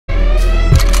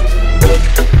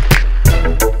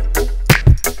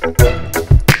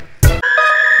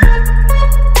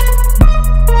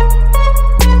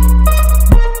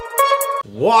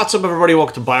What's up, everybody?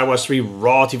 Welcome to Biockickz 3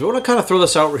 Raw TV. I want to kind of throw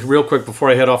this out real quick before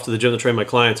I head off to the gym to train my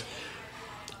clients.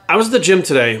 I was at the gym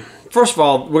today. First of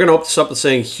all, we're going to open this up with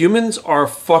saying humans are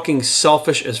fucking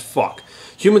selfish as fuck.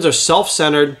 Humans are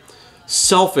self-centered,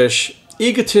 selfish,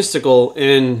 egotistical,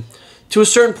 and to a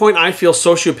certain point, I feel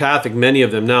sociopathic, many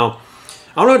of them. Now,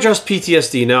 I want to address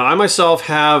PTSD. Now, I myself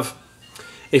have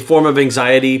a form of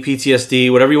anxiety,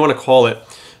 PTSD, whatever you want to call it,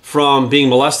 from being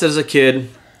molested as a kid,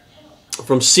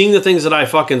 from seeing the things that I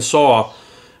fucking saw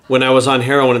when I was on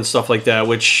heroin and stuff like that,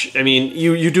 which, I mean,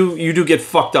 you do get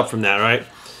fucked up from that, right?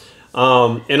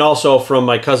 And also from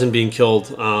my cousin being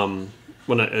killed, and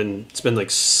it's been like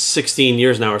 16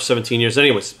 years now, or 17 years.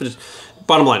 Anyways, but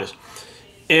bottom line is,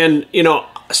 and, you know,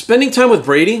 spending time with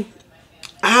Brady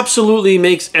absolutely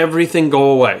makes everything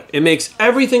go away. It makes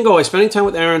everything go away. Spending time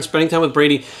with Aaron, spending time with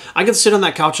Brady. I can sit on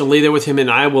that couch and lay there with him, and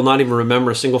I will not even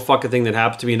remember a single fucking thing that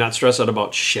happened to me, not stress out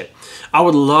about shit. I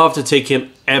would love to take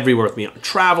him everywhere with me. I'm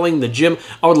traveling, the gym.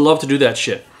 I would love to do that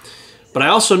shit. But I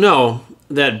also know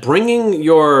that bringing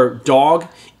your dog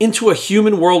into a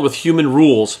human world with human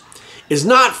rules is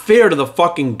not fair to the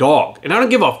fucking dog. And I don't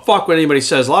give a fuck what anybody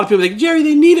says. A lot of people think, Jerry,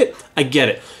 they need it. I get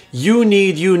it. You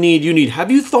need.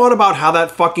 Have you thought about how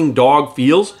that fucking dog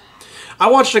feels? I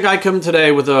watched a guy come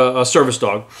today with a service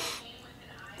dog,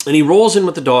 and he rolls in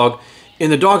with the dog,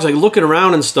 and the dog's like looking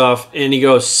around and stuff, and he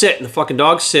goes, sit, and the fucking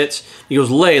dog sits. He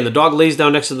goes, lay, and the dog lays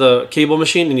down next to the cable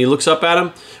machine, and he looks up at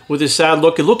him with his sad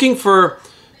look, and looking for,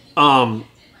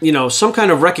 you know, some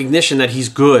kind of recognition that he's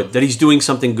good, that he's doing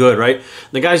something good, right?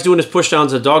 The guy's doing his push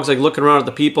downs, the dog's like looking around at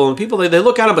the people, and people, they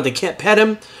look at him, but they can't pet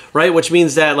him, right? Which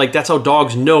means that, like, that's how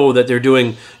dogs know that they're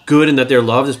doing good and that they're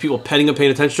loved, is people petting him,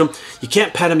 paying attention to him. You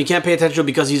can't pet him, you can't pay attention to him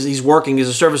because he's working, he's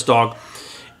a service dog.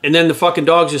 And then the fucking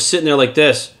dog's just sitting there like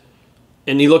this,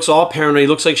 and he looks all paranoid, he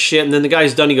looks like shit, and then the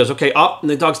guy's done, he goes, okay, up,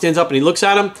 and the dog stands up, and he looks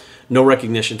at him, no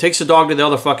recognition. Takes the dog to the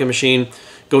other fucking machine,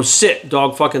 goes sit,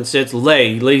 dog fucking sits,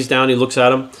 lay, he lays down, he looks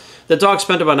at him. The dog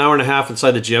spent about an hour and a half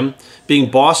inside the gym, being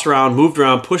bossed around, moved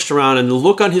around, pushed around, and the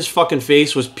look on his fucking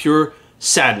face was pure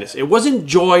sadness. It wasn't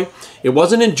joy. It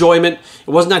wasn't enjoyment.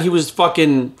 It wasn't that he was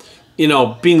fucking, you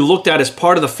know, being looked at as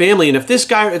part of the family. And if this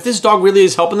dog really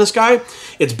is helping this guy,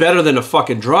 it's better than a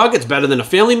fucking drug. It's better than a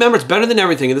family member. It's better than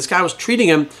everything. And this guy was treating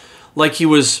him like he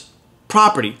was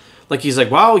property. Like he's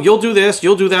like, well, you'll do this,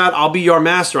 you'll do that. I'll be your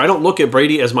master. I don't look at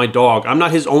Brady as my dog. I'm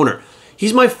not his owner.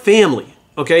 He's my family.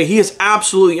 Okay, he is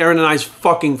absolutely Aaron and I's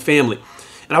fucking family.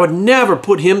 And I would never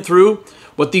put him through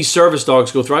what these service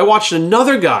dogs go through. I watched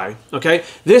another guy, okay,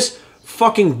 this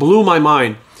fucking blew my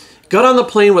mind. Got on the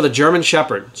plane with a German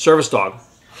Shepherd, service dog.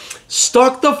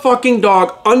 Stuck the fucking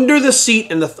dog under the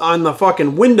seat on the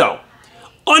fucking window.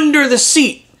 Under the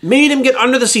seat. Made him get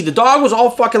under the seat. The dog was all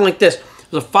fucking like this.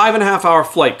 It was a 5.5 hour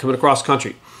flight coming across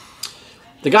country.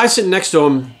 The guy sitting next to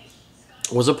him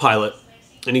was a pilot.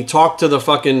 And he talked to the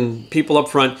fucking people up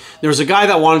front. There was a guy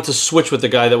that wanted to switch with the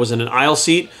guy that was in an aisle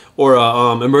seat or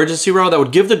a emergency row that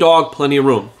would give the dog plenty of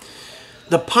room.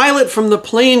 The pilot from the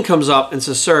plane comes up and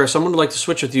says, sir, someone would like to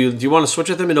switch with you. Do you want to switch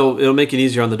with him? It'll make it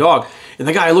easier on the dog. And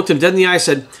the guy looked him dead in the eye and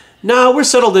said, no, we're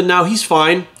settled in now. He's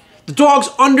fine. The dog's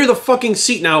under the fucking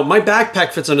seat now. My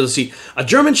backpack fits under the seat. A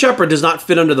German Shepherd does not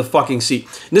fit under the fucking seat.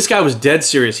 And this guy was dead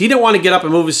serious. He didn't want to get up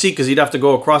and move his seat because he'd have to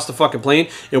go across the fucking plane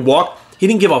and walk. He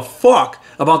didn't give a fuck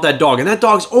about that dog. And that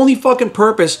dog's only fucking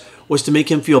purpose was to make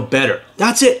him feel better.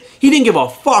 That's it. He didn't give a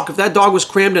fuck if that dog was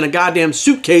crammed in a goddamn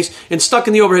suitcase and stuck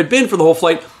in the overhead bin for the whole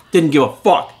flight. Didn't give a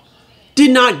fuck. Did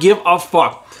not give a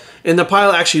fuck. And the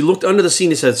pilot actually looked under the seat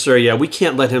and he said, sir, yeah, we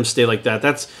can't let him stay like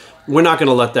that. We're not going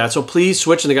to let that. So please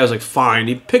switch. And the guy's like, fine.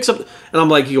 He picks up, and I'm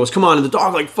like, he goes, come on. And the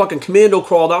dog like fucking commando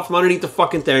crawled out from underneath the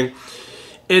fucking thing.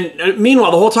 And meanwhile,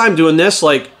 the whole time doing this,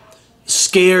 like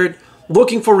scared,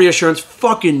 looking for reassurance,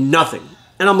 fucking nothing.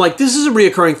 And I'm like, this is a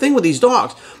reoccurring thing with these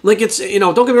dogs. Like, it's, you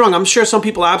know, don't get me wrong. I'm sure some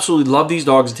people absolutely love these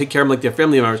dogs and take care of them like their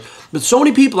family members. But so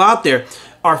many people out there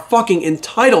are fucking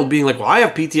entitled, being like, well, I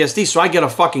have PTSD, so I get a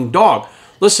fucking dog.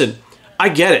 Listen, I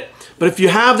get it. But if you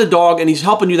have the dog and he's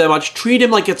helping you that much, treat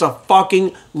him like it's a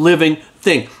fucking living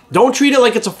thing. Don't treat it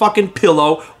like it's a fucking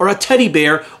pillow or a teddy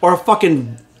bear or a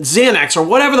fucking Xanax or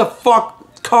whatever the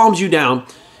fuck calms you down.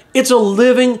 It's a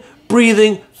living,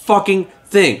 breathing fucking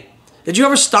thing. Did you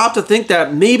ever stop to think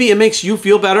that maybe it makes you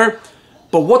feel better,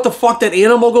 but what the fuck that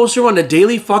animal goes through on a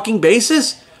daily fucking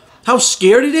basis? How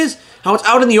scared it is? How it's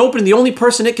out in the open and the only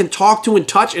person it can talk to and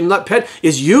touch and let pet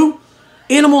is you?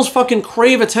 Animals fucking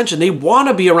crave attention. They want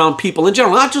to be around people in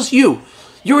general, not just you.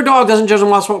 Your dog doesn't just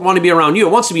want to be around you.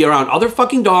 It wants to be around other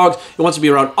fucking dogs. It wants to be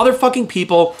around other fucking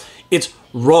people. It's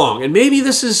wrong. And maybe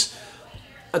this is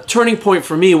a turning point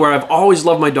for me where I've always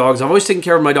loved my dogs. I've always taken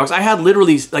care of my dogs. I had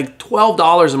literally like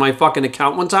 $12 in my fucking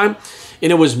account one time,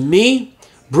 and it was me,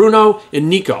 Bruno, and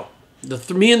Nico.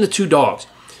 Me and the 2 dogs.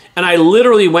 And I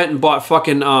literally went and bought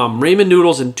fucking ramen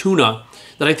noodles and tuna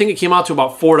that I think it came out to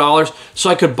about $4, so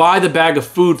I could buy the bag of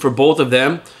food for both of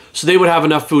them so they would have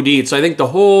enough food to eat. So I think the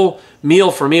whole meal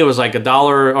for me was like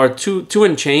 $1 or two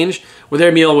and change, where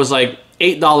their meal was like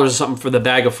 $8 or something for the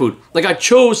bag of food. Like, I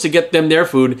chose to get them their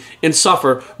food and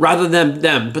suffer rather than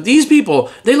them. But these people,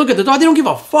 they look at the dog, they don't give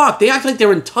a fuck. They act like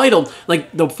they're entitled,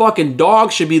 like the fucking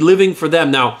dog should be living for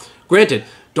them. Now, granted,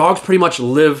 dogs pretty much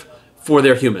live for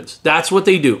their humans. That's what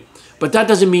they do. But that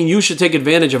doesn't mean you should take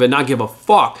advantage of it and not give a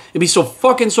fuck. And be so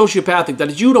fucking sociopathic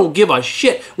that you don't give a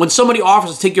shit when somebody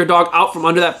offers to take your dog out from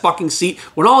under that fucking seat,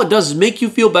 when all it does is make you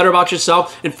feel better about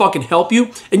yourself and fucking help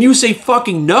you, and you say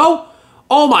fucking no?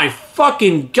 Oh my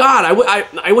fucking God.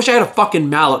 I wish I had a fucking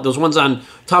mallet, those ones on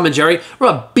Tom and Jerry. I'm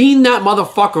gonna bean that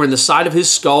motherfucker in the side of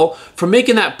his skull for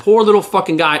making that poor little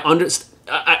fucking guy under...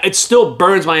 It still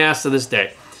burns my ass to this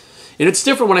day. And it's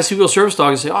different when I see people service dog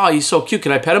and say, oh, he's so cute.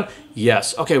 Can I pet him?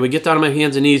 Yes. Okay, we get down on my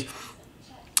hands and knees,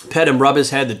 pet him, rub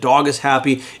his head. The dog is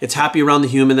happy. It's happy around the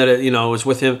human that, is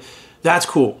with him. That's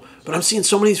cool. But I'm seeing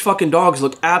so many of these fucking dogs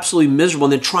look absolutely miserable,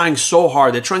 and they're trying so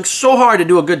hard. They're trying so hard to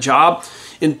do a good job.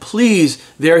 And please,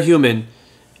 they're human.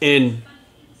 And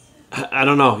I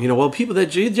don't know. Well, people that,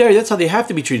 Jerry, that's how they have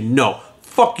to be treated. No.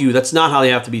 Fuck you. That's not how they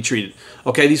have to be treated.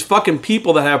 Okay? These fucking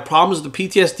people that have problems with the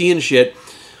PTSD and shit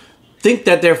think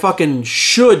that they're fucking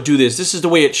should do this. This is the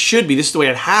way it should be. This is the way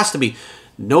it has to be.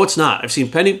 No, it's not. I've seen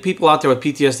plenty of people out there with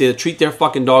PTSD that treat their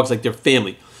fucking dogs like their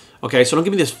family. Okay, so don't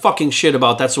give me this fucking shit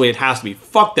about that's the way it has to be.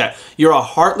 Fuck that. You're a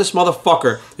heartless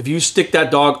motherfucker if you stick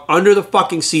that dog under the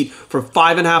fucking seat for a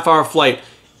 5.5-hour flight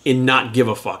and not give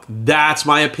a fuck. That's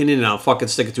my opinion, and I'll fucking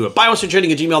stick it to it.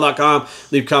 Biowesterntraining@gmail.com.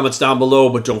 Leave comments down below,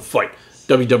 but don't fight.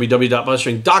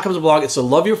 www.biowesterntraining.com is a blog. It's to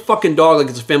love your fucking dog like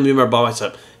it's a family member by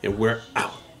myself. And we're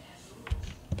out.